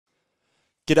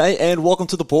G'day and welcome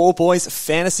to the Ball Boys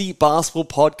Fantasy Basketball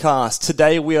Podcast.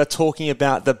 Today we are talking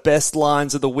about the best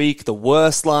lines of the week, the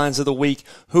worst lines of the week,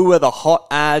 who are the hot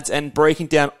ads, and breaking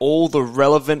down all the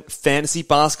relevant fantasy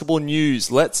basketball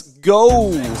news. Let's go!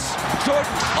 Jordan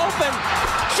open.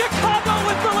 Chicago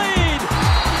with the lead.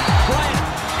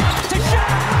 Bryant to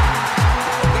Shaq.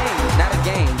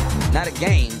 Not a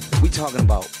game. We talking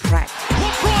about practice.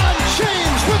 LeBron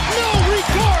James with no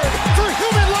regard for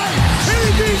human life.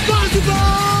 Anything's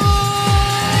possible.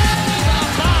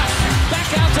 Back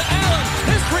out to Allen.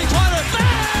 His three-pointer.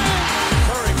 Bang!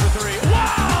 Murray for three.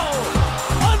 Wow!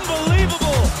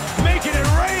 Unbelievable. Making it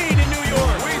rain in New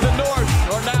York. We the North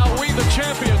are now we the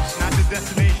champions. Not the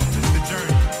destination, it's the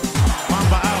journey.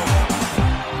 Mamba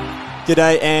out.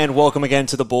 G'day and welcome again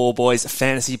to the Ball Boys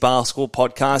Fantasy Basketball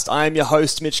Podcast. I am your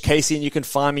host, Mitch Casey, and you can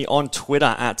find me on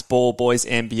Twitter at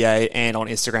BallBoysNBA and on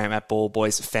Instagram at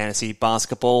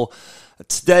BallBoysFantasyBasketball.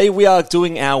 Today we are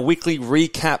doing our weekly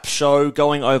recap show,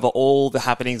 going over all the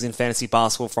happenings in fantasy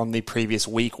basketball from the previous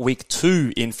week, week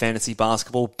 2 in fantasy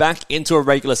basketball, back into a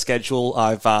regular schedule.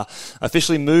 I've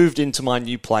officially moved into my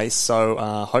new place, so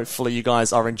hopefully you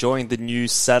guys are enjoying the new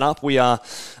setup. We are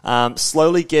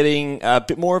slowly getting a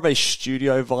bit more of a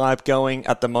studio vibe going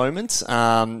at the moment.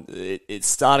 It's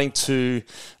starting to,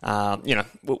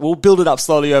 we'll build it up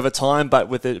slowly over time, but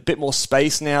with a bit more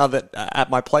space now that at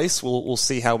my place, we'll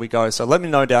see how we go. So let me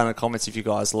know down in the comments if you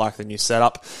guys like the new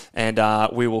setup, and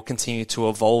we will continue to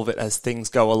evolve it as things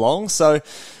go along. So,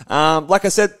 like I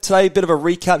said, today, a bit of a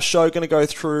recap show, going to go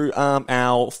through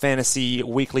our fantasy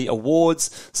weekly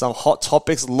awards, some hot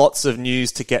topics, lots of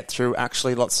news to get through,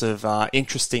 actually lots of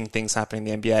interesting things happening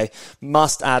in the NBA,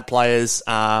 must-add players,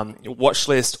 watch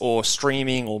list or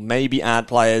streaming or maybe add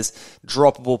players,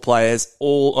 droppable players,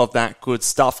 all of that good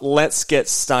stuff. Let's get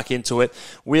stuck into it.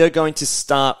 We are going to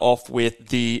start off with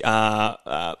the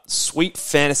Sweet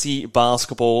Fantasy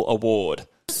Basketball Award.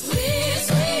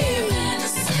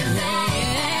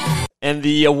 And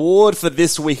the award for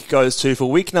this week goes to, for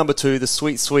week number 2, the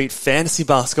Sweet Fantasy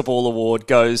Basketball Award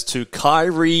goes to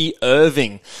Kyrie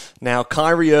Irving. Now,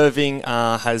 Kyrie Irving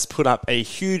has put up a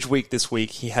huge week this week.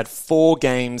 He had 4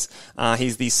 games.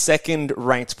 He's the second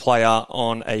ranked player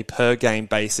on a per game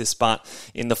basis, but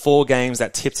in the 4 games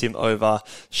that tipped him over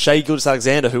Shai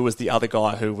Gilgeous-Alexander, who was the other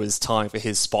guy who was tying for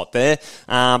his spot there.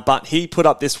 But he put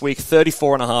up this week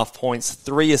 34.5 points,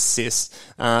 3 assists,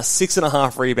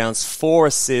 6.5 rebounds, 4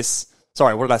 assists.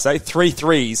 Sorry, what did I say? 3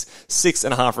 threes,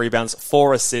 6.5 rebounds,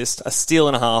 4 assists, a steal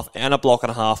and a half, and a block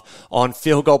and a half on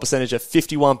field goal percentage of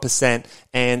 51%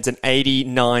 and an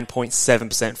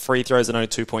 89.7% free throws and only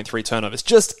 2.3 turnovers.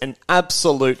 Just an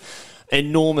absolute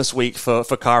enormous week for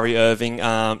Kyrie Irving.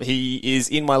 He is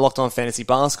in my Locked On Fantasy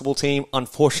Basketball team.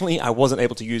 Unfortunately, I wasn't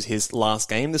able to use his last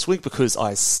game this week because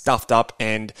I stuffed up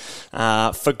and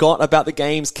forgot about the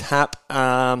game's cap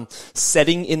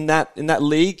setting in that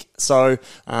league. So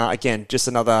again, just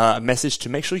another message to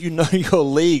make sure you know your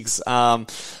leagues. I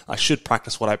should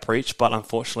practice what I preach, but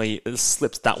unfortunately it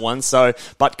slipped that one. So,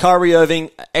 but Kyrie Irving,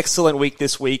 excellent week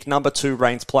this week. Number 2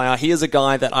 ranked player. He is a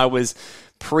guy that I was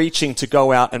preaching to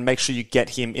go out and make sure you get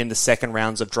him in the second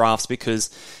rounds of drafts,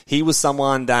 because he was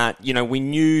someone that, we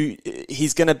knew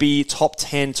he's going to be top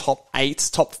 10, top 8,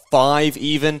 top 5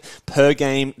 even per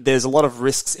game. There's a lot of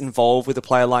risks involved with a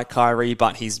player like Kyrie,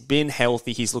 but he's been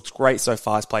healthy. He's looked great so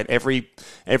far. He's played every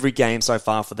game so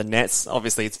far for the Nets.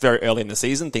 Obviously, it's very early in the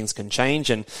season. Things can change,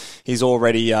 and he's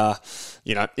already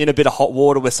in a bit of hot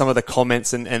water with some of the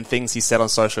comments and things he said on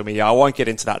social media. I won't get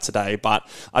into that today, but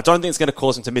I don't think it's going to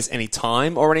cause him to miss any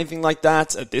time or anything like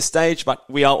that at this stage, but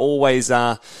we are always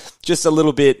just a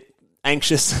little bit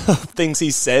anxious of things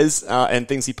he says and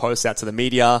things he posts out to the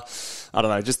media. I don't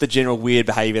know, just the general weird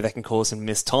behavior that can cause him to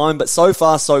miss time, but so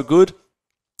far so good.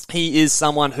 He is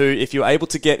someone who, if you're able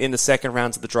to get in the second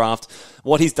round of the draft,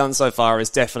 what he's done so far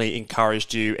has definitely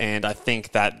encouraged you, and I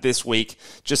think that this week,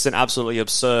 just an absolutely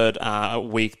absurd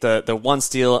week. The 1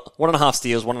 steal, 1.5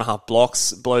 steals, 1.5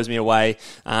 blocks blows me away.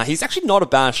 He's actually not a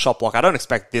bad shot block. I don't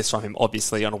expect this from him,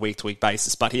 obviously, on a week-to-week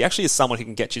basis, but he actually is someone who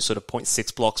can get you sort of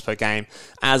 0.6 blocks per game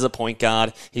as a point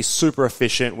guard. He's super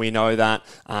efficient, we know that.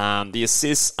 The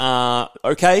assists are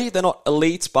okay, they're not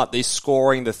elite, but the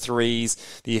scoring, the threes,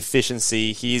 the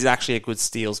efficiency, he's actually a good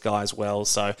steals guy as well.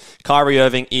 So Kyrie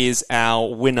Irving is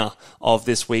our winner of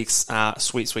this week's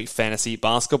Sweet Fantasy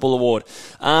Basketball Award.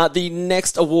 The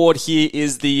next award here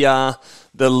is the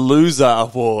Loser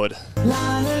Award.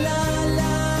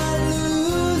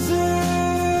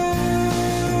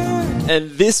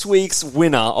 And this week's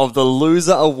winner of the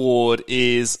Loser Award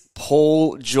is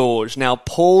Paul George. Now,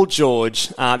 Paul George,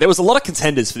 there was a lot of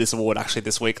contenders for this award actually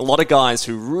this week. A lot of guys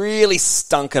who really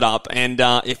stunk it up. And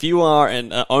if you are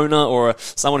an owner or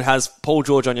someone who has Paul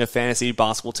George on your fantasy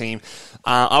basketball team,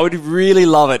 I would really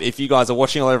love it if you guys are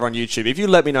watching all over on YouTube. If you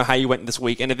let me know how you went this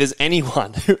week, and if there's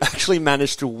anyone who actually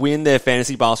managed to win their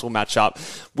fantasy basketball matchup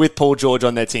with Paul George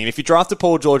on their team. If you drafted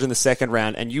Paul George in the second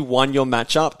round and you won your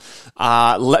matchup,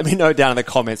 let me know down in the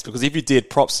comments, because if you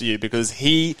did, props to you, because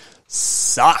he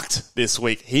sucked this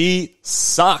week. He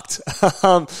sucked.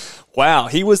 Wow.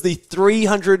 He was the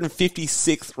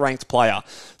 356th ranked player.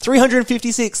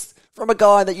 356th from a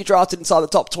guy that you drafted inside the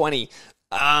top 20.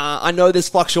 I know there's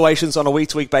fluctuations on a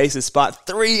week-to-week basis, but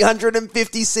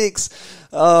 356.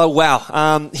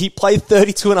 Wow. He played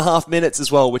 32 and a half minutes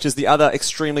as well, which is the other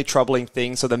extremely troubling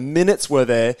thing. So the minutes were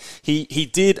there. He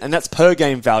did, and that's per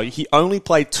game value. He only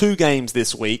played 2 games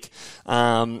this week,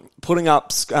 putting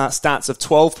up stats of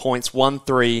 12 points, 1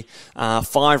 3,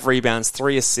 5 rebounds,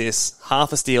 3 assists,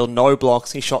 half a steal, no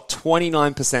blocks. He shot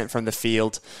 29% from the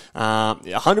field,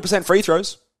 100% free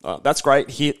throws. That's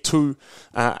great. He hit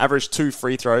averaged 2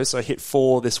 free throws, so hit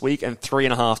 4 this week and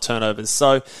 3.5 turnovers.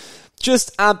 So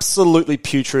just absolutely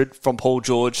putrid from Paul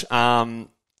George.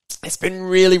 It's been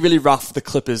really, really rough for the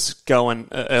Clippers going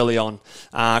early on.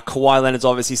 Kawhi Leonard's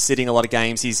obviously sitting a lot of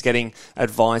games. He's getting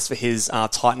advice for his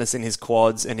tightness in his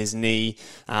quads and his knee.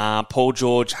 Paul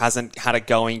George hasn't had it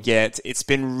going yet. It's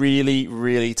been really,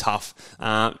 really tough.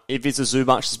 Ivica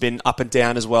Zubac has been up and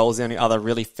down as well as the only other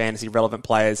really fantasy relevant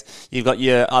players. You've got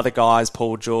your other guys,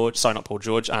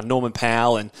 Norman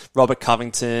Powell and Robert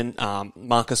Covington,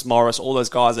 Marcus Morris. All those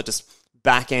guys are just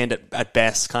back end at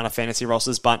best kind of fantasy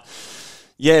rosters, but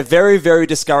yeah, very, very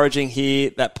discouraging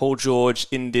here that Paul George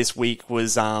in this week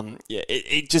was,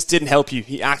 it just didn't help you.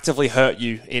 He actively hurt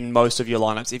you in most of your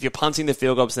lineups. If you're punting the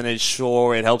field goal percentage,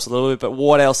 sure, it helps a little bit, but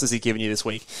what else has he given you this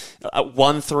week?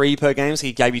 1 3 per game, so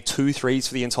he gave you 2 threes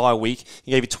for the entire week.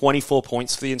 He gave you 24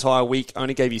 points for the entire week,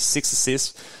 only gave you 6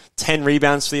 assists, 10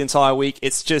 rebounds for the entire week.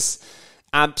 It's just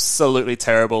absolutely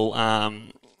terrible.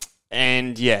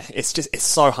 And yeah, it's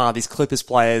so hard. These Clippers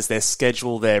players, their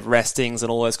schedule, their restings,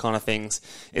 and all those kind of things.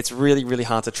 It's really, really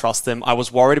hard to trust them. I was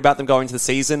worried about them going into the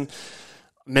season.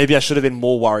 Maybe I should have been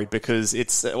more worried because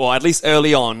at least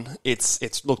early on,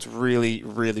 it's looked really,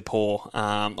 really poor.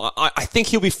 I think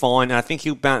he'll be fine and I think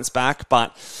he'll bounce back,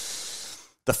 but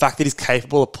the fact that he's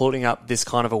capable of putting up this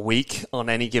kind of a week on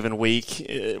any given week,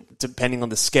 depending on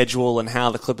the schedule and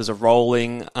how the Clippers are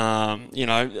rolling,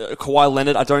 Kawhi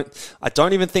Leonard, I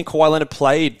don't even think Kawhi Leonard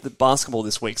played the basketball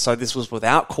this week. So this was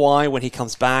without Kawhi. When he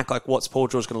comes back, like what's Paul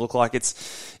George going to look like?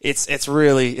 It's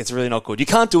really not good. You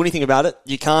can't do anything about it.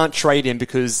 You can't trade him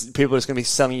because people are just going to be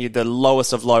selling you the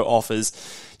lowest of low offers.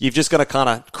 You've just got to kind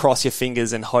of cross your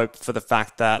fingers and hope for the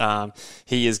fact that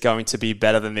he is going to be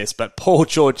better than this. But Paul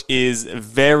George is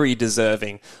very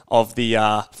deserving of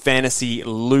the fantasy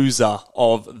loser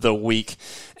of the week.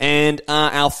 And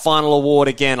our final award,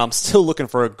 again, I'm still looking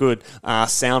for a good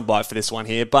soundbite for this one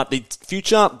here, but the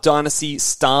Future Dynasty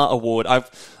Star Award.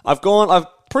 I'm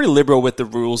pretty liberal with the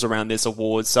rules around this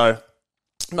award, so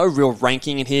no real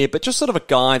ranking in here, but just sort of a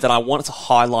guy that I wanted to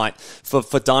highlight for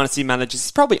Dynasty managers.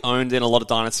 He's probably owned in a lot of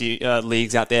Dynasty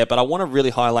leagues out there, but I want to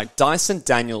really highlight Dyson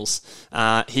Daniels.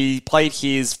 He played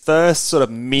his first sort of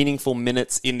meaningful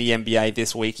minutes in the NBA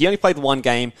this week. He only played 1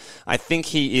 game. I think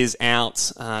he is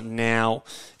out now.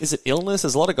 Is it illness?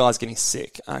 There's a lot of guys getting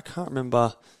sick. I can't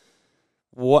remember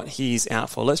what he's out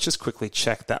for. Let's just quickly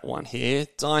check that one here.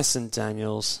 Dyson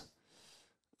Daniels.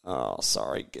 Oh,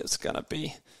 sorry, it's going to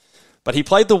be... But he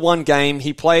played the 1 game.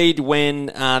 He played when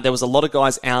there was a lot of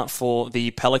guys out for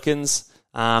the Pelicans.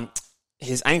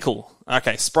 His ankle.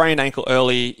 Okay, sprained ankle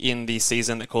early in the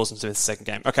season that caused him to miss the second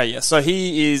game. Okay, yeah. So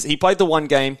he played the 1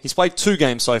 game. He's played 2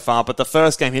 games so far, but the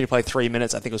first game he only played 3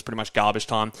 minutes. I think it was pretty much garbage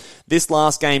time. This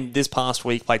last game, this past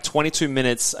week, played 22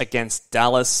 minutes against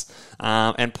Dallas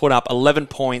and put up 11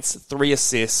 points, 2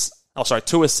 assists,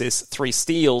 3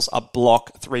 steals, a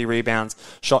block, 3 rebounds,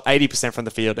 shot 80% from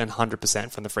the field and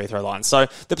 100% from the free throw line. So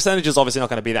the percentage is obviously not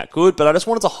going to be that good, but I just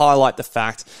wanted to highlight the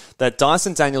fact that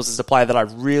Dyson Daniels is a player that I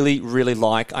really, really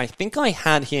like. I think I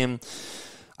had him...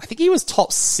 I think he was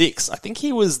top 6. I think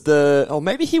he was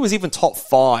maybe he was even top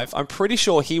 5. I'm pretty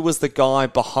sure he was the guy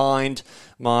behind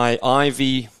my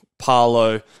Ivy,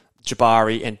 Paolo,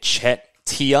 Jabari, and Chet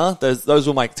tier. Those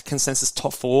were my consensus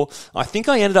top 4. I think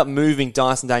I ended up moving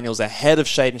Dyson Daniels ahead of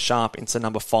Shaden Sharp into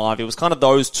number 5. It was kind of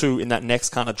those two in that next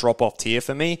kind of drop-off tier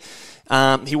for me.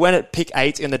 He went at pick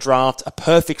 8 in the draft, a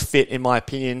perfect fit, in my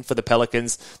opinion, for the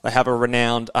Pelicans. They have a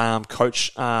renowned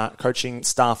coaching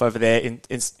staff over there in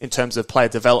terms of player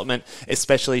development,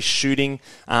 especially shooting.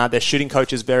 Their shooting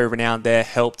coach is very renowned there,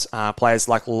 helped players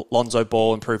like Lonzo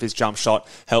Ball improve his jump shot,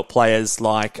 helped players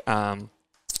like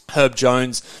Herb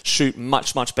Jones shoot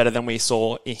much, much better than we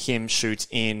saw him shoot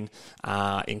in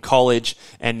college.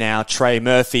 And now Trey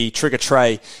Murphy, Trigger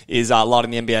Trey, is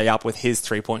lighting the NBA up with his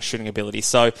three-point shooting ability.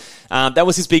 So that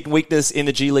was his big weakness in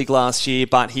the G League last year,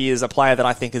 but he is a player that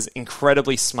I think is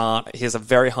incredibly smart. He has a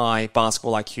very high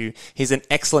basketball IQ. He's an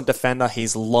excellent defender.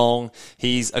 He's long.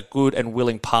 He's a good and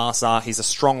willing passer. He's a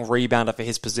strong rebounder for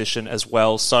his position as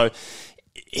well. So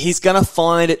he's going to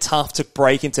find it tough to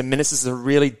break into minutes. This is a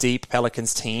really deep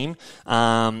Pelicans team.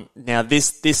 Now,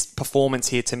 this performance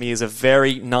here to me is a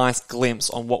very nice glimpse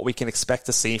on what we can expect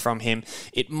to see from him.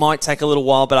 It might take a little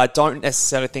while, but I don't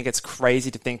necessarily think it's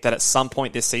crazy to think that at some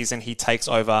point this season he takes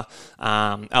over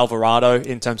Alvarado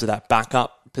in terms of that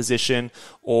backup position,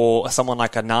 or someone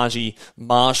like a Najee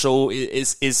Marshall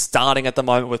is starting at the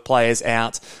moment with players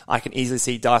out. I can easily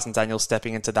see Dyson Daniels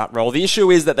stepping into that role. The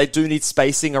issue is that they do need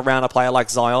spacing around a player like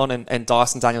Zion, and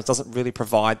Dyson Daniels doesn't really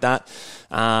provide that.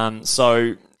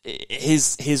 So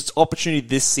his opportunity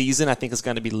this season, I think, is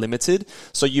going to be limited.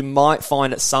 So you might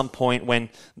find at some point when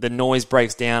the noise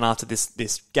breaks down after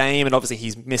this game, and obviously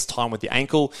he's missed time with the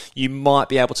ankle, you might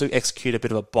be able to execute a bit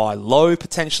of a buy low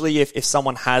potentially if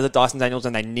someone has a Dyson Daniels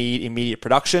and they need immediate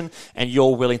production and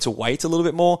you're willing to wait a little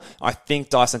bit more. I think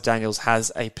Dyson Daniels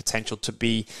has a potential to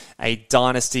be a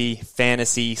dynasty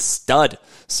fantasy stud.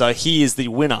 So he is the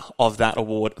winner of that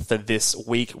award for this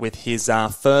week with his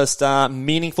first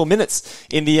meaningful minutes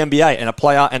in the NBA, and a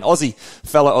player, an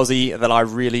fellow Aussie that I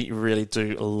really, really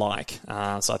do like.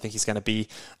 So I think he's going to be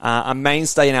a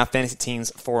mainstay in our fantasy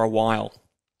teams for a while.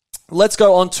 Let's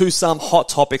go on to some hot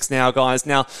topics now, guys.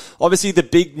 Now, obviously, the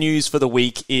big news for the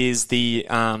week is the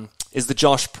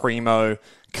Josh Primo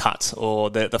cut, or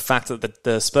the fact that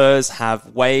the Spurs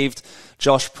have waived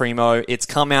Josh Primo. It's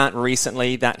come out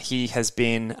recently that he has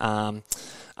been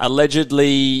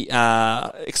allegedly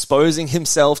exposing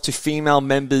himself to female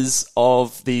members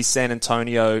of the San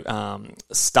Antonio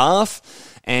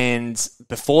staff. And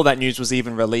before that news was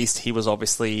even released, he was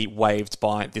obviously waived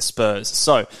by the Spurs.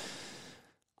 So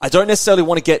I don't necessarily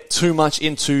want to get too much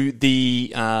into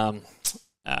the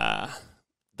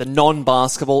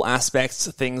non-basketball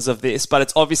aspects, things of this, but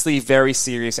it's obviously very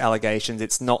serious allegations.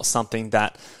 It's not something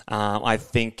that I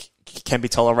think can be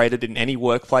tolerated in any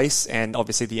workplace, and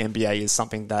obviously the NBA is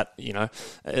something that, you know,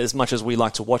 as much as we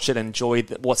like to watch it and enjoy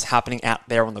what's happening out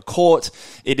there on the court,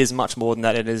 it is much more than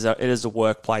that. It is a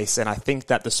workplace, and I think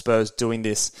that the Spurs doing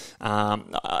this,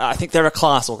 I think they're a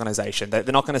class organization. They're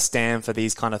not going to stand for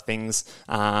these kind of things.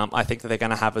 I think that they're going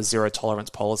to have a zero tolerance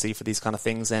policy for these kind of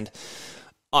things, and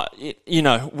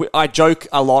I joke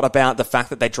a lot about the fact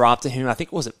that they drafted him. I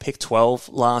think it was at pick 12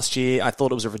 last year. I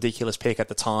thought it was a ridiculous pick at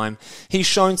the time. He's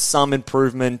shown some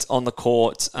improvement on the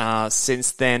court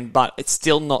since then, but it's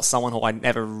still not someone who I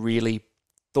never really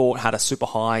thought had a super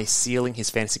high ceiling. His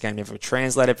fantasy game never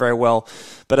translated very well.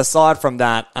 But aside from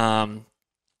that,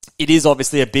 it is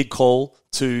obviously a big call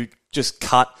to just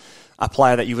cut a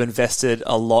player that you've invested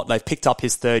a lot. They've picked up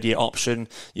his third-year option.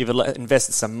 You've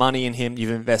invested some money in him. You've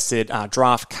invested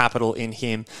draft capital in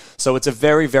him. So it's a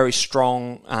very, very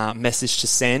strong message to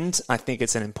send. I think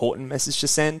it's an important message to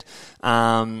send.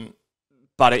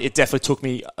 But it definitely took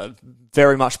me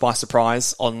very much by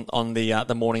surprise on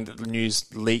the morning that the news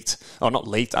leaked. Or not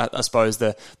leaked, I suppose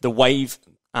the wave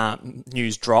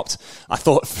news dropped. I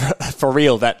thought for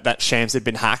real that Shams had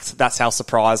been hacked. That's how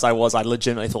surprised I was. I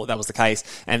legitimately thought that was the case.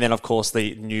 And then, of course,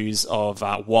 the news of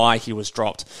why he was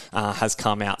dropped has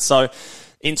come out. So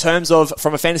in terms of,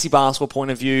 from a fantasy basketball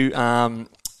point of view,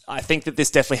 I think that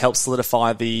this definitely helps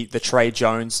solidify the Trey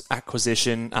Jones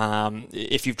acquisition.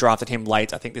 If you've drafted him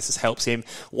late, I think this helps him.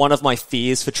 One of my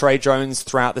fears for Trey Jones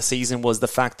throughout the season was the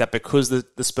fact that because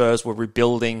the Spurs were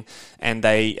rebuilding and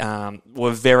they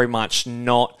were very much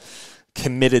not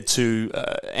committed to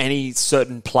any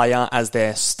certain player as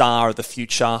their star of the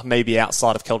future, maybe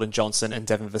outside of Keldon Johnson and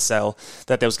Devin Vassell,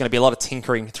 that there was going to be a lot of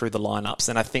tinkering through the lineups.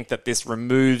 And I think that this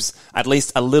removes at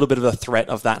least a little bit of a threat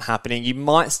of that happening. You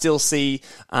might still see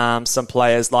some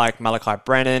players like Malachi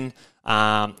Brennan.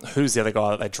 Who's the other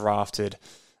guy that they drafted?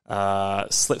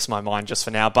 slips my mind just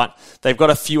for now, but they've got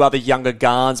a few other younger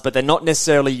guards, but they're not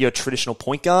necessarily your traditional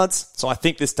point guards. So I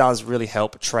think this does really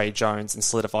help Trey Jones and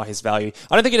solidify his value.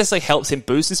 I don't think it necessarily helps him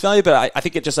boost his value, but I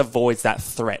think it just avoids that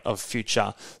threat of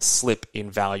future slip in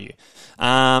value.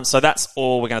 So that's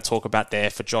all we're going to talk about there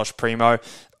for Josh Primo.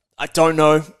 I don't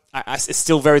know. It's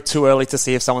still very too early to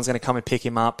see if someone's going to come and pick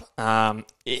him up.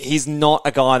 He's not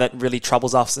a guy that really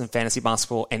troubles us in fantasy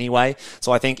basketball anyway.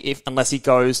 So I think unless he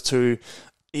goes to...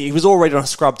 He was already on a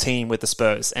scrub team with the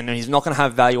Spurs, and he's not going to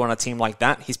have value on a team like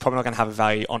that. He's probably not going to have a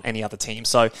value on any other team.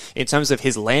 So in terms of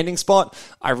his landing spot,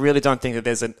 I really don't think that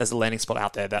there's a landing spot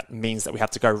out there that means that we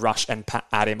have to go rush and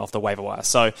add him off the waiver wire.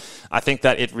 So I think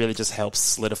that it really just helps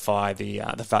solidify the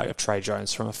value of Trey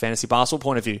Jones from a fantasy basketball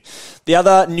point of view. The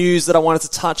other news that I wanted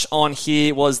to touch on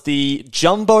here was the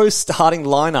jumbo starting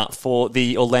lineup for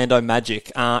the Orlando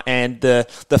Magic, and the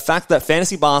fact that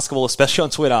fantasy basketball, especially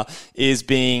on Twitter, is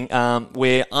being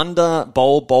we're under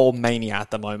Bol mania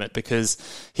at the moment, because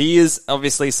he is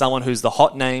obviously someone who's the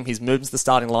hot name. He's moved to the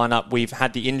starting lineup. We've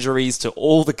had the injuries to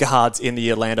all the guards in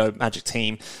the Orlando Magic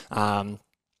team.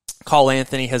 Cole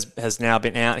Anthony has now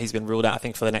been out. He's been ruled out, I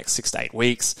think, for the next 6 to 8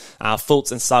 weeks.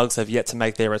 Fultz and Suggs have yet to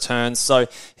make their returns. So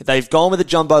they've gone with the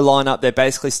jumbo lineup. They're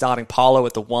basically starting Paolo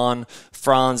at the 1.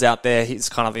 Franz out there. He's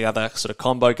kind of the other sort of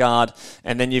combo guard.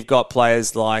 And then you've got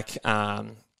players like,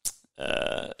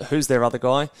 who's their other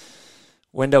guy?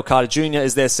 Wendell Carter Jr.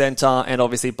 is their center, and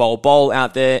obviously Bol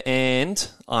out there, and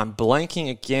I'm blanking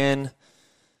again.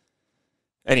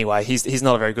 Anyway, he's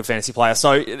not a very good fantasy player.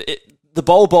 So the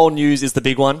Bol news is the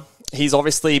big one. He's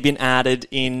obviously been added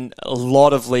in a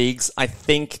lot of leagues. I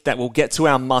think that we'll get to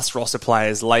our must roster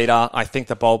players later. I think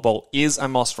that Bol is a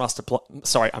must roster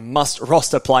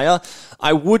player.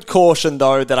 I would caution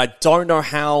though that I don't know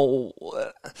how.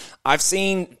 I've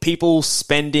seen people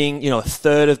spending, a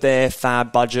third of their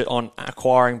fab budget on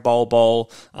acquiring Bol,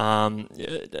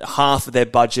 half of their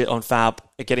budget on fab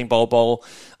getting Bol.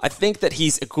 I think that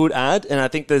he's a good ad, and I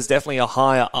think there's definitely a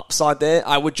higher upside there.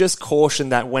 I would just caution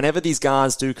that whenever these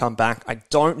guys do come back, I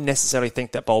don't necessarily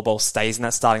think that Bol stays in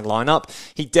that starting lineup.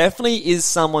 He definitely is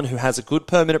someone who has a good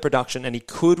per minute production, and he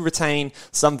could retain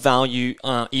some value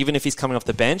even if he's coming off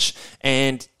the bench.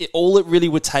 And all it really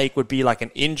would take would be like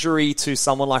an injury to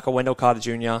someone like a Wendell Carter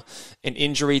Jr., an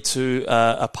injury to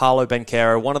a Paolo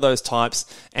Banchero, one of those types,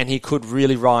 and he could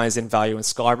really rise in value and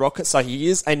skyrocket. So he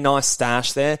is a nice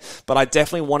stash there, but I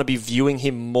definitely want to be viewing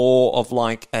him more of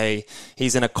like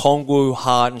he's in a Kongwu,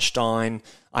 Hardenstein,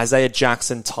 Isaiah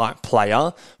Jackson type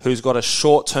player who's got a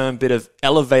short-term bit of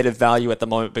elevated value at the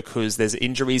moment because there's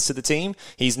injuries to the team.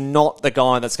 He's not the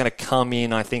guy that's going to come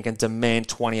in, I think, and demand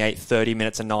 28, 30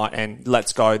 minutes a night and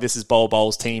let's go. This is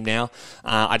Bol's team now.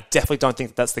 I definitely don't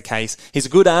think that's the case. He's a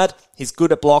good ad. He's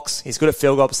good at blocks. He's good at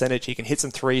field goal percentage. He can hit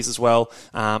some threes as well.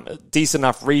 Decent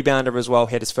enough rebounder as well.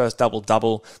 He had his first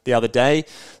double-double the other day.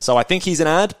 So I think he's an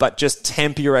ad, but just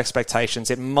temper your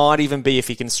expectations. It might even be, if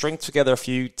he can string together a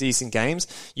few decent games,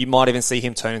 you might even see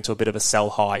him turn into a bit of a sell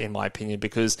high, in my opinion,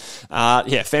 because,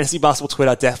 fantasy basketball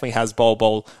Twitter definitely has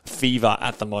Bol fever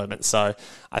at the moment. So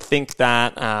I think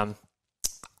that...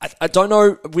 I don't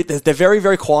know. They're very,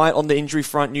 very quiet on the injury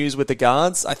front news with the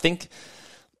guards. I think...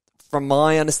 From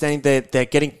my understanding, they're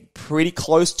getting pretty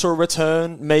close to a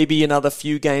return, maybe another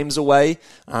few games away.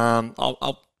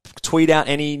 I'll tweet out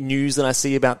any news that I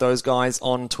see about those guys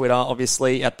on Twitter,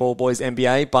 obviously, at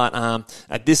BallBoysNBA. But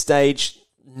at this stage,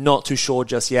 not too sure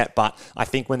just yet. But I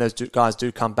think when those guys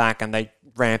do come back and they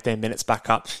ramp their minutes back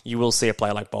up, you will see a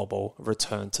player like Bol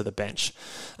return to the bench.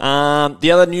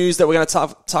 The other news that we're going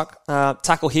to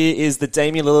tackle here is the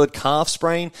Damian Lillard calf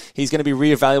sprain. He's going to be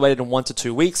reevaluated in 1 to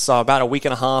 2 weeks, so about a week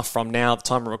and a half from now, the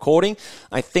time of recording.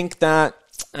 I think that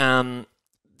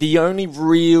the only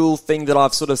real thing that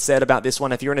I've sort of said about this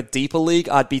one, if you're in a deeper league,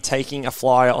 I'd be taking a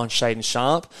flyer on Shaedon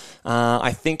Sharpe.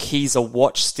 I think he's a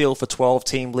watch still for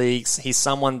 12-team leagues. He's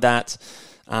someone that...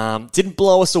 didn't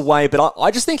blow us away, but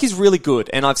I just think he's really good.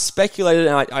 And I've speculated,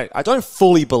 and I don't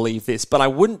fully believe this, but I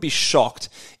wouldn't be shocked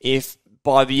if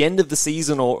by the end of the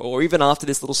season or even after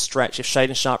this little stretch, if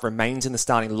Shaedon Sharpe remains in the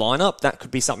starting lineup, that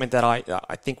could be something that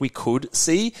I think we could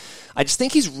see. I just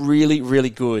think he's really,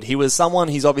 really good. He's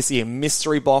obviously a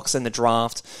mystery box in the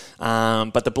draft,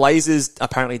 but the Blazers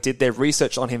apparently did their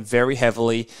research on him very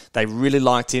heavily. They really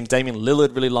liked him. Damian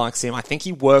Lillard really likes him. I think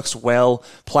he works well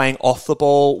playing off the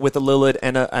ball with a Lillard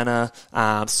and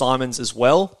a Simons as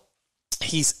well.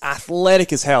 He's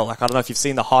athletic as hell. Like, I don't know if you've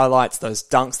seen the highlights, those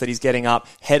dunks that he's getting up,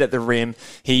 head at the rim.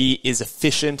 He is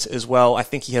efficient as well. I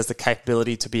think he has the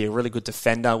capability to be a really good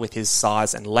defender with his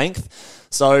size and length.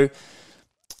 So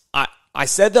I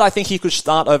said that I think he could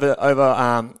start over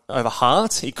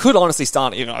Hart. He could honestly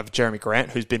start over Jeremy Grant,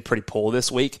 who's been pretty poor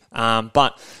this week.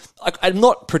 But I'm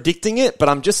not predicting it, but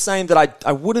I'm just saying that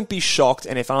I wouldn't be shocked.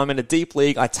 And if I'm in a deep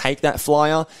league, I take that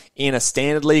flyer. In a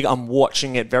standard league, I'm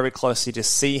watching it very closely to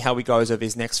see how he goes over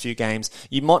his next few games.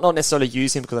 You might not necessarily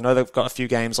use him because I know they've got a few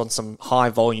games on some high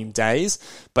volume days,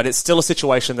 but it's still a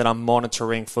situation that I'm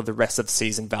monitoring for the rest of the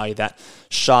season value that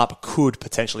Sharp could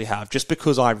potentially have, just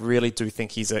because I really do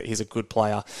think he's a good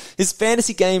player. His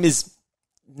fantasy game is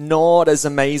not as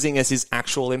amazing as his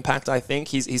actual impact, I think.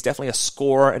 He's definitely a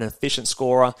scorer, an efficient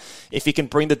scorer. If he can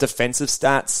bring the defensive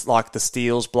stats, like the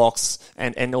steals, blocks,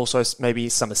 and also maybe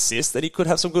some assists, that he could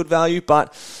have some good value.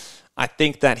 But I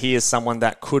think that he is someone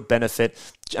that could benefit.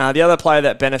 The other player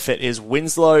that benefit is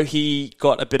Winslow. He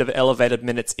got a bit of elevated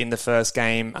minutes in the first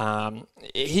game.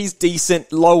 He's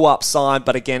decent, low upside,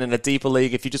 but again, in a deeper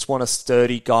league, if you just want a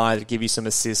sturdy guy to give you some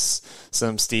assists,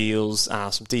 some steals,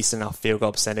 some decent enough field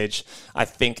goal percentage, I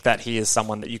think that he is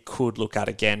someone that you could look at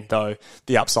again, though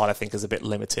the upside, I think, is a bit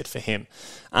limited for him.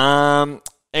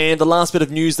 And the last bit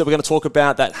of news that we're going to talk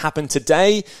about that happened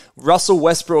today, Russell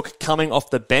Westbrook coming off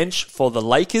the bench for the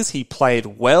Lakers. He played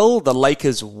well. The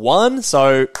Lakers won.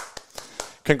 So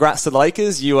congrats to the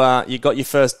Lakers. You got your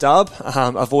first dub.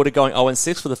 Avoided going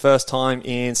 0-6 for the first time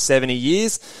in 70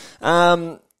 years.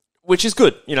 Which is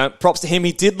good. Props to him.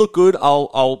 He did look good.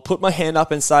 I'll put my hand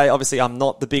up and say, obviously, I'm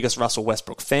not the biggest Russell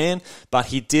Westbrook fan, but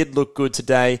he did look good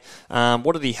today.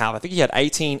 What did he have? I think he had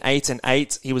 18, 8, and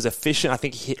 8. He was efficient. I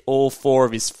think he hit all 4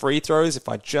 of his free throws. If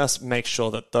I just make sure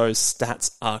that those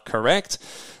stats are correct.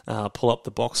 Pull up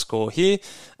the box score here.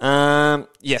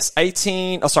 Yes,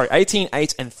 18,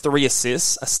 8, and 3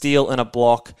 assists, a steal and a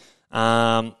block.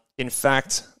 In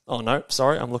fact... Oh, no,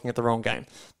 sorry, I'm looking at the wrong game.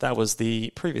 That was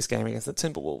the previous game against the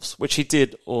Timberwolves, which he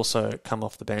did also come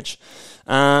off the bench.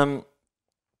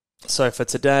 So for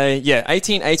today,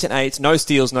 18, 8, and 8, no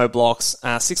steals, no blocks,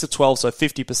 6 of 12, so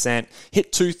 50%,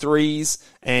 hit 2 threes,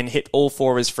 and hit all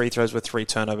 4 of his free throws with 3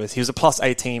 turnovers. He was a plus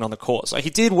 18 on the court. So he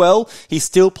did well. He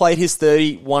still played his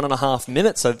 31.5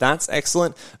 minutes, so that's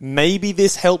excellent. Maybe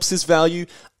this helps his value.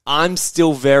 I'm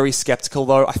still very skeptical,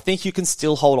 though. I think you can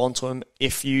still hold on to him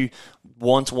if you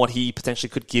want what he potentially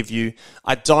could give you.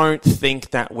 I don't think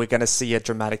that we're going to see a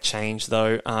dramatic change,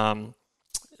 though.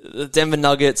 The Denver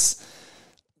Nuggets,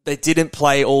 they didn't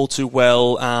play all too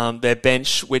well. Their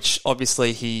bench, which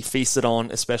obviously he feasted on,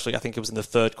 especially I think it was in the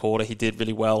third quarter, he did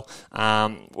really well.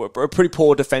 Were pretty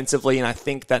poor defensively, and I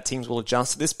think that teams will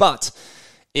adjust to this. But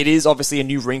it is obviously a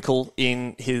new wrinkle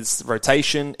in his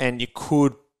rotation, and you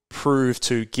could prove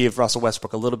to give Russell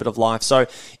Westbrook a little bit of life. So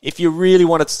if you really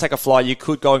wanted to take a fly, you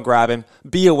could go and grab him.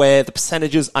 Be aware, the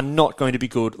percentages are not going to be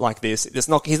good like this. He's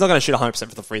not going to shoot 100% from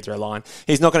the free throw line.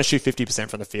 He's not going to shoot 50%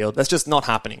 from the field. That's just not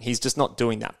happening. He's just not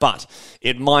doing that. But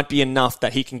it might be enough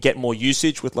that he can get more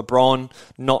usage with LeBron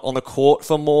not on the court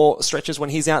for more stretches when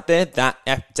he's out there. That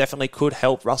definitely could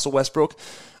help Russell Westbrook.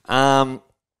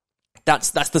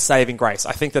 That's the saving grace.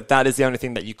 I think that is the only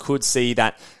thing that you could see,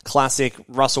 that classic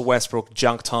Russell Westbrook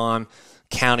junk time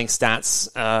counting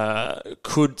stats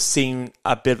could seem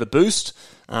a bit of a boost.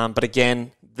 But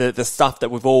again, the stuff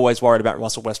that we've always worried about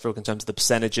Russell Westbrook in terms of the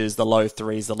percentages, the low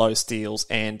threes, the low steals,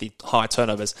 and the high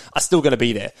turnovers are still going to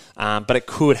be there. But it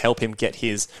could help him get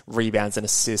his rebounds and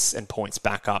assists and points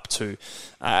back up to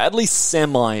at least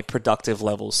semi-productive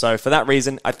levels. So for that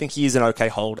reason, I think he is an okay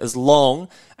hold, as long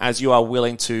as you are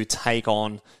willing to take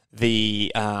on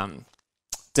the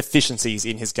deficiencies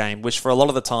in his game, which for a lot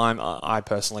of the time I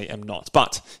personally am not.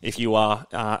 But if you are,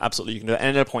 absolutely you can do it.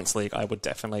 And in a points league, I would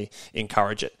definitely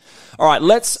encourage it. All right,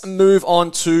 let's move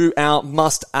on to our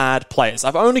must-add players.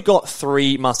 I've only got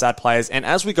 3 must-add players, and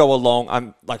as we go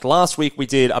along, like last week we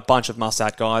did a bunch of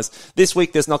must-add guys. This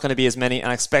week there's not going to be as many,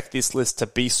 and I expect this list to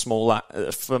be smaller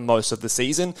for most of the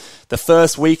season. The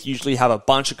first week you usually have a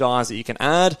bunch of guys that you can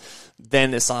add.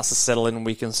 Then it starts to settle in and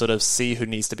we can sort of see who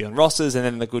needs to be on rosters, and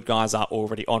then the good guys are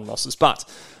already on rosters. But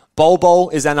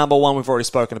Bol is our number 1. We've already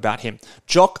spoken about him.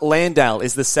 Jock Landale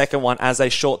is the second one as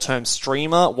a short-term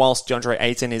streamer, whilst DeAndre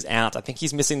Ayton is out. I think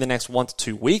he's missing the next 1 to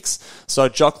 2 weeks. So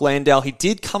Jock Landale, he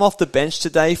did come off the bench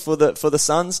today for the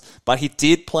Suns, but he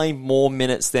did play more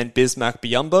minutes than Bismack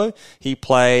Biyombo. He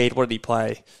played, what did he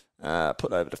play?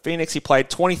 Put over to Phoenix. He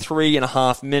played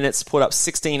 23.5 minutes, put up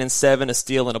 16 and 7, a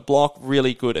steal and a block.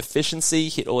 Really good efficiency,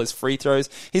 hit all his free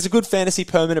throws. He's a good fantasy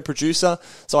per minute producer,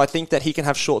 so I think that he can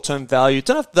have short-term value.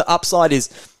 Don't know if the upside is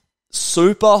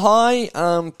super high,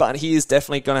 but he is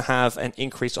definitely going to have an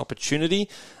increased opportunity.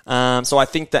 So I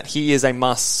think that he is a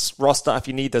must roster if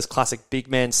you need those classic big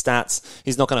man stats.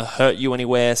 He's not going to hurt you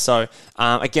anywhere. So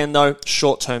again, though,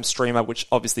 short-term streamer, which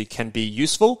obviously can be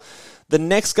useful. The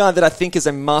next guy that I think is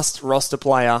a must roster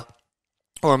player,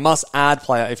 or a must-add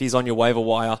player if he's on your waiver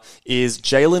wire, is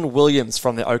Jalen Williams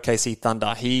from the OKC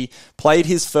Thunder. He played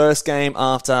his first game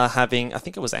after having, I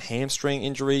think it was a hamstring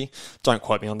injury. Don't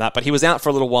quote me on that, but he was out for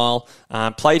a little while.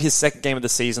 Played his second game of the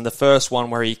season, the first one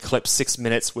where he clipped 6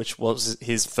 minutes, which was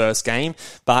his first game,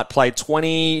 but played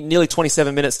nearly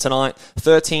 27 minutes tonight,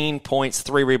 13 points,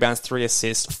 3 rebounds, 3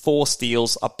 assists, 4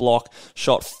 steals, a block,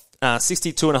 shot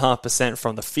 62.5%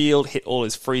 from the field, hit all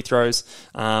his free throws.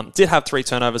 Did have 3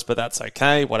 turnovers, but that's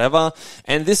okay, whatever.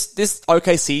 And this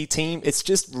OKC team, it's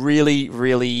just really,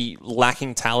 really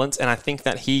lacking talent, and I think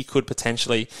that he could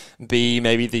potentially be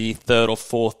maybe the 3rd or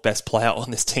 4th best player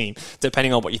on this team,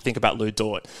 depending on what you think about Lou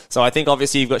Dort. So I think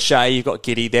obviously you've got Shea, you've got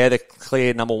Giddey, they're the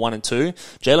clear number 1 and 2.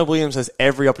 Jalen Williams has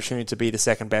every opportunity to be the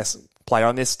 2nd best player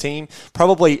on this team.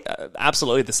 Probably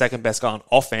absolutely the 2nd best guy on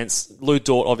offense. Lou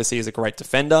Dort obviously is a great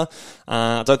defender.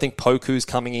 I don't think Poku's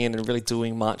coming in and really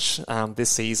doing much this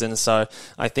season. So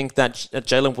I think that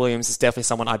Jalen Williams is definitely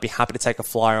someone I'd be happy to take a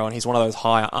flyer on. He's one of those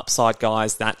higher upside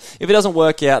guys that if it doesn't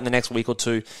work out in the next week or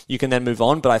 2, you can then move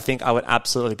on. But I think I would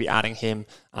absolutely be adding him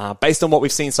based on what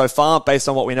we've seen so far, based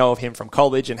on what we know of him from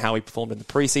college and how he performed in the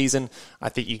preseason. I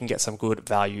think you can get some good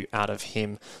value out of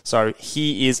him. So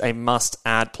he is a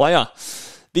must-add player.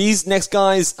 These next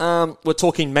guys, we're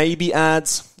talking maybe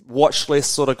adds, watch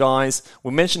list sort of guys.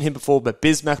 We mentioned him before, but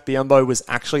Bismack Biyombo was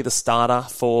actually the starter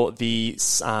for the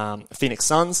Phoenix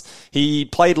Suns. He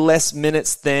played less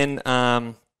minutes than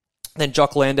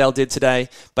Jock Landale did today,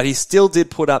 but he still did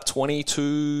put up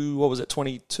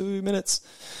 22 minutes?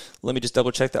 Let me just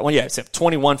double check that one. Yeah, it's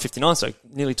 21:59, so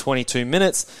nearly 22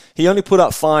 minutes. He only put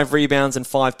up 5 rebounds and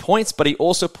 5 points, but he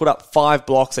also put up 5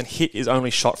 blocks and hit his only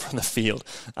shot from the field.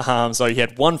 So he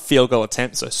had 1 field goal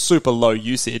attempt, so super low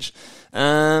usage.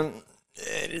 Not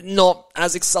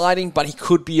as exciting, but he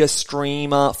could be a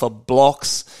streamer for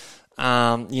blocks.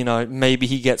 Maybe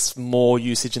he gets more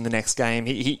usage in the next game.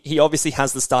 He obviously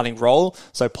has the starting role,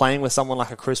 so playing with someone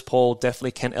like a Chris Paul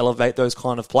definitely can elevate those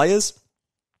kind of players.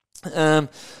 Don't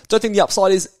think the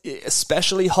upside is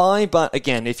especially high, but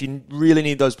again, if you really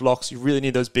need those blocks, you really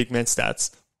need those big man stats,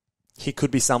 he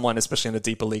could be someone, especially in the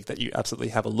deeper league, that you absolutely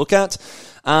have a look at.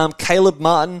 Caleb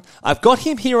Martin, I've got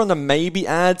him here on the maybe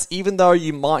ads, even though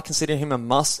you might consider him a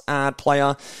must-add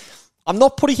player. I'm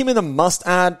not putting him in the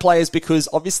must-add players because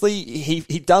obviously he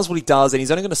does what he does and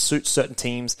he's only going to suit certain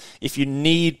teams. If you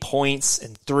need points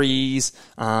and threes,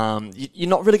 you're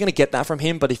not really going to get that from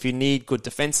him, but if you need good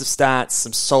defensive stats,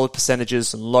 some solid percentages,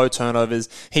 some low turnovers,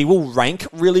 he will rank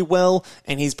really well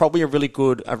and he's probably a really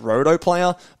good roto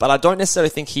player, but I don't necessarily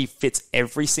think he fits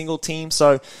every single team.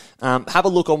 So have a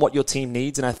look on what your team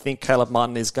needs, and I think Caleb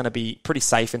Martin is going to be pretty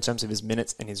safe in terms of his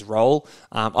minutes and his role.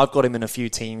 I've got him in a few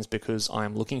teams because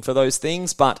I'm looking for those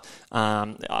things, but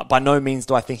by no means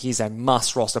do I think he's a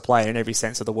must roster player in every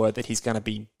sense of the word, that he's going to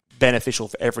be beneficial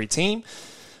for every team.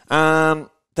 The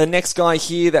next guy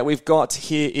here that we've got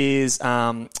here is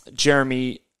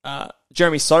Jeremy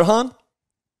Sohan.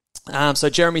 So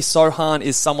Jeremy Sohan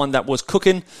is someone that was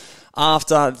cooking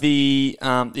after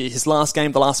his last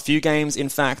game, the last few games, in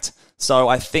fact. So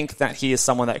I think that he is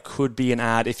someone that could be an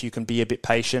ad if you can be a bit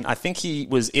patient. I think he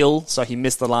was ill, so he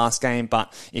missed the last game,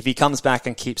 but if he comes back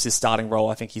and keeps his starting role,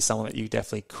 I think he's someone that you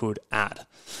definitely could add.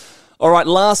 All right,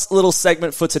 last little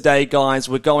segment for today, guys.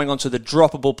 We're going on to the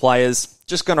droppable players.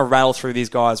 Just going to rattle through these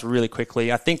guys really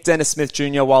quickly. I think Dennis Smith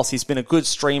Jr., whilst he's been a good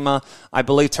streamer, I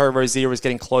believe Terry Rozier is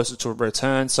getting closer to a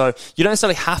return. So you don't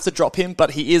necessarily have to drop him,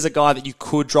 but he is a guy that you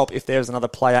could drop if there's another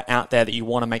player out there that you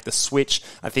want to make the switch.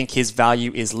 I think his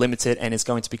value is limited and is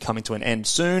going to be coming to an end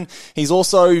soon. He's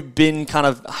also been kind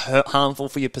of harmful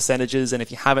for your percentages, and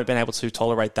if you haven't been able to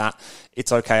tolerate that,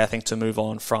 it's okay, I think, to move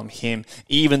on from him,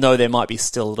 even though there might be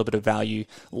still a little bit of value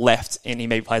left and he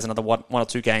maybe plays another one or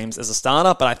two games as a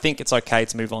starter, but I think it's okay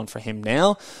to move on for him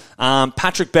now.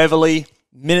 Patrick Beverley,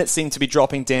 minutes seem to be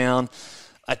dropping down.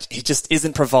 He just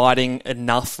isn't providing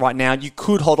enough right now. You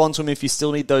could hold on to him if you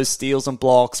still need those steals and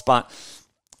blocks, but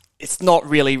it's not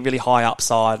really, really high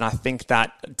upside, and I think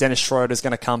that Dennis Schroeder is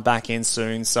going to come back in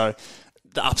soon, so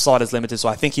the upside is limited, so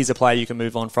I think he's a player you can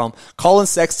move on from. Colin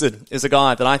Sexton is a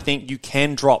guy that I think you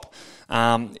can drop.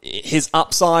 His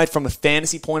upside from a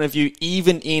fantasy point of view,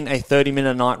 even in a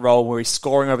 30-minute night role where he's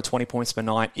scoring over 20 points per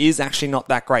night, is actually not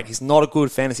that great. He's not a good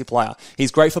fantasy player.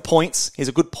 He's great for points. He's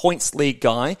a good points league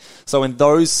guy. So in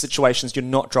those situations, you're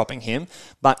not dropping him.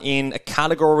 But in a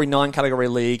 9-category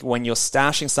league, when you're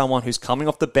stashing someone who's coming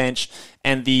off the bench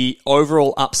and the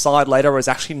overall upside later is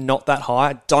actually not that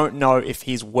high, I don't know if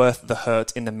he's worth the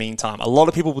hurt in the meantime. A lot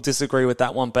of people will disagree with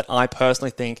that one, but I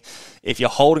personally think if you're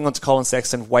holding on to Colin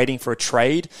Sexton, waiting for a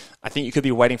trade, I think you could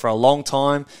be waiting for a long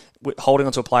time, holding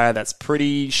onto a player that's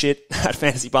pretty shit at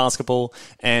fantasy basketball,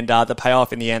 and the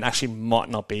payoff in the end actually might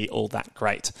not be all that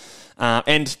great.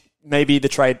 And maybe the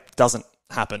trade doesn't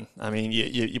happen. I mean,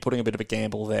 you're putting a bit of a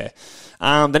gamble there.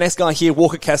 The next guy here,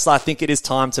 Walker Kessler, I think it is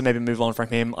time to maybe move on from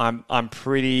him. I'm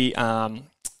pretty...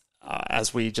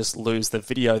 as we just lose the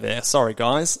video there. Sorry,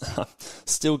 guys.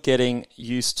 Still getting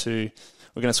used to...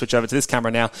 We're going to switch over to this camera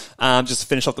now, just to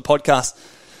finish off the podcast.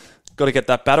 Got to get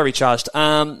that battery charged.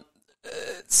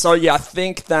 So, yeah, I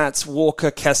think that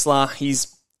Walker Kessler, he's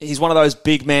one of those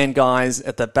big man guys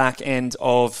at the back end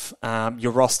of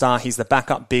your roster. He's the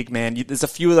backup big man. There's a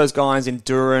few of those guys in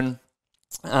Duran,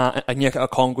 Onyeka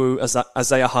Okongwu,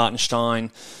 Isaiah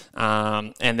Hartenstein,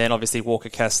 and then obviously Walker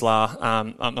Kessler.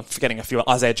 I'm forgetting a few.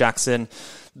 Isaiah Jackson.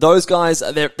 Those guys,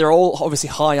 they're all obviously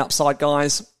high upside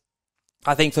guys.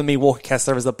 I think for me, Walker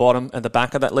Kessler is the bottom and the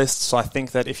back of that list. So I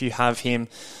think that if you have him,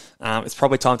 it's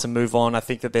probably time to move on. I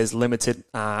think that there's limited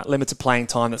playing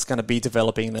time that's going to be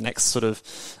developing in the next sort of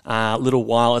little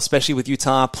while, especially with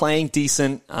Utah playing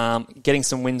decent, getting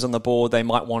some wins on the board. They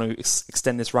might want to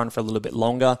extend this run for a little bit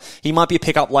longer. He might be a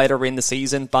pickup later in the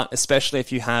season, but especially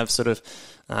if you have sort of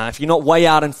if you're not way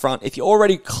out in front, if you're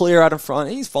already clear out in front,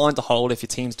 he's fine to hold if your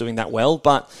team's doing that well.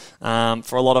 But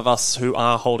for a lot of us who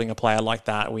are holding a player like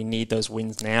that, we need those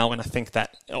wins now. And I think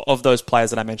that of those players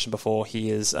that I mentioned before, he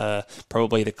is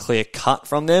probably the clear cut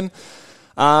from them.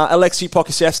 Alexei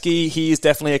Pokusevski, he is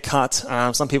definitely a cut.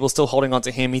 Some people are still holding on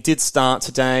to him. He did start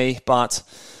today, but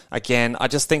again, I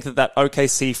just think that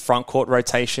OKC front court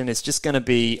rotation is just going to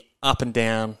be up and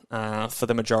down for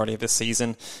the majority of the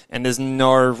season, and there's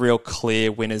no real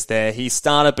clear winners there. He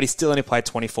started, but he still only played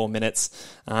 24 minutes.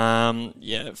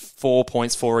 4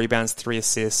 points, 4 rebounds, 3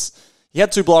 assists. He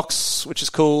had 2 blocks, which is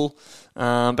cool,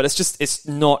 but it's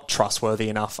not trustworthy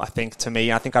enough, I think, to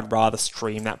me. I think I'd rather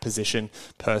stream that position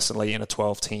personally in a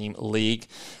 12-team league.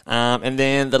 And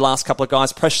then the last couple of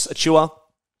guys, Precious Achiuwa.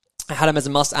 I had him as a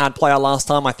must-add player last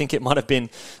time. I think it might have been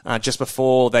just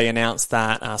before they announced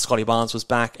that Scotty Barnes was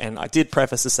back. And I did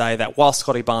preface to say that while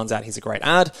Scotty Barnes out, he's a great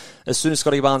add. As soon as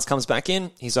Scotty Barnes comes back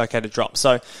in, he's okay to drop.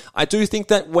 So I do think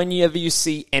that whenever you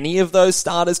see any of those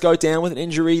starters go down with an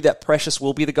injury, that Precious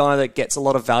will be the guy that gets a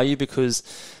lot of value, because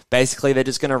basically they're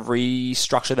just going to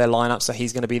restructure their lineup so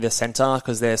he's going to be the center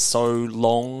because they're so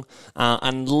long.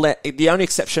 The only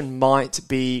exception might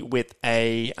be with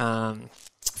a...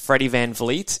 Freddie Van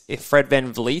Vliet. If Fred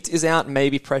Van Vliet is out,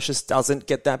 maybe Precious doesn't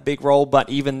get that big role, but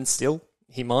even still,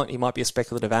 he might be a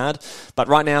speculative add. But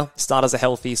right now, starters are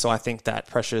healthy, so I think that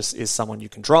Precious is someone you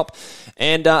can drop.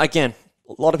 And again,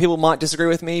 a lot of people might disagree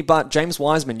with me, but James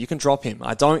Wiseman, you can drop him.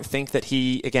 I don't think that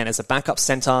he, again, as a backup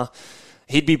center,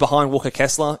 he'd be behind Walker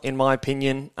Kessler, in my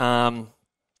opinion. I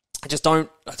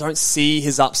don't see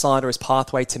his upside or his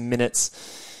pathway to minutes.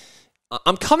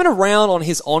 I'm coming around on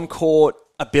his on-court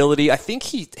ability. I think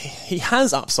he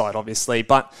has upside, obviously,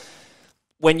 but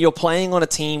when you're playing on a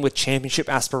team with championship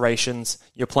aspirations,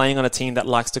 you're playing on a team that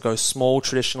likes to go small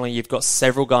traditionally, you've got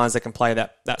several guys that can play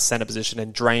that center position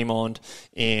in Draymond,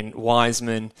 in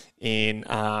Wiseman, in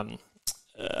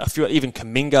a few, even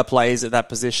Kuminga plays at that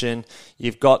position.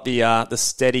 You've got the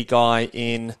steady guy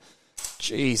in...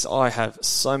 Jeez, I have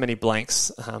so many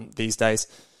blanks these days.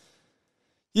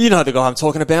 You know the guy I'm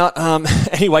talking about.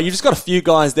 Anyway, you've just got a few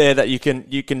guys there that you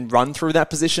can run through that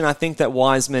position. I think that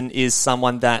Wiseman is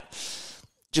someone that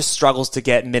just struggles to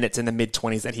get minutes in the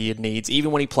mid-20s that he needs.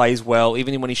 Even when he plays well,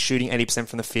 even when he's shooting 80%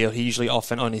 from the field, he usually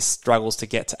often only struggles to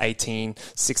get to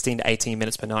 16 to 18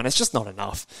 minutes per night. It's just not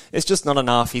enough.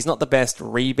 He's not the best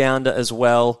rebounder as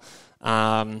well.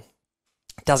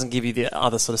 Doesn't give you the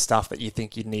other sort of stuff that you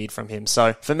think you'd need from him.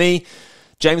 So for me,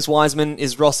 James Wiseman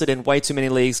is rostered in way too many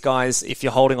leagues, guys. If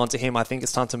you're holding on to him, I think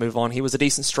it's time to move on. He was a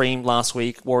decent stream last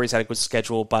week. Warriors had a good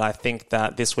schedule, but I think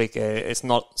that this week it's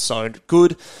not so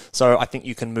good. So I think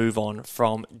you can move on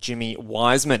from Jimmy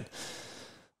Wiseman.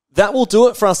 That will do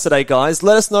it for us today, guys.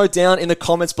 Let us know down in the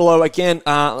comments below. Again,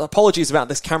 apologies about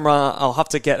this camera. I'll have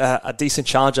to get a decent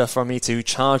charger for me to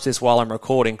charge this while I'm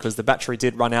recording because the battery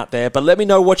did run out there. But let me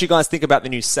know what you guys think about the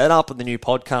new setup and the new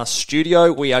podcast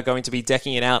studio. We are going to be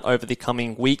decking it out over the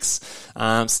coming weeks.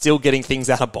 Still getting things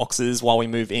out of boxes while we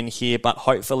move in here, but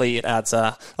hopefully it adds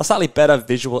a slightly better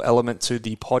visual element to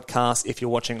the podcast if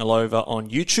you're watching over on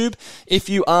YouTube. If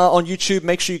you are on YouTube,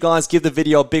 make sure you guys give the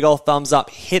video a big old thumbs up,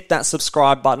 hit that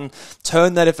subscribe button,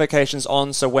 turn notifications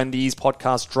on so when these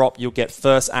podcasts drop, you'll get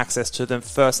first access to them,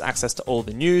 first access to all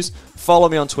the news. Follow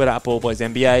me on Twitter at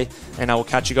BallboysNBA, and I will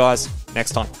catch you guys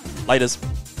next time. Laters.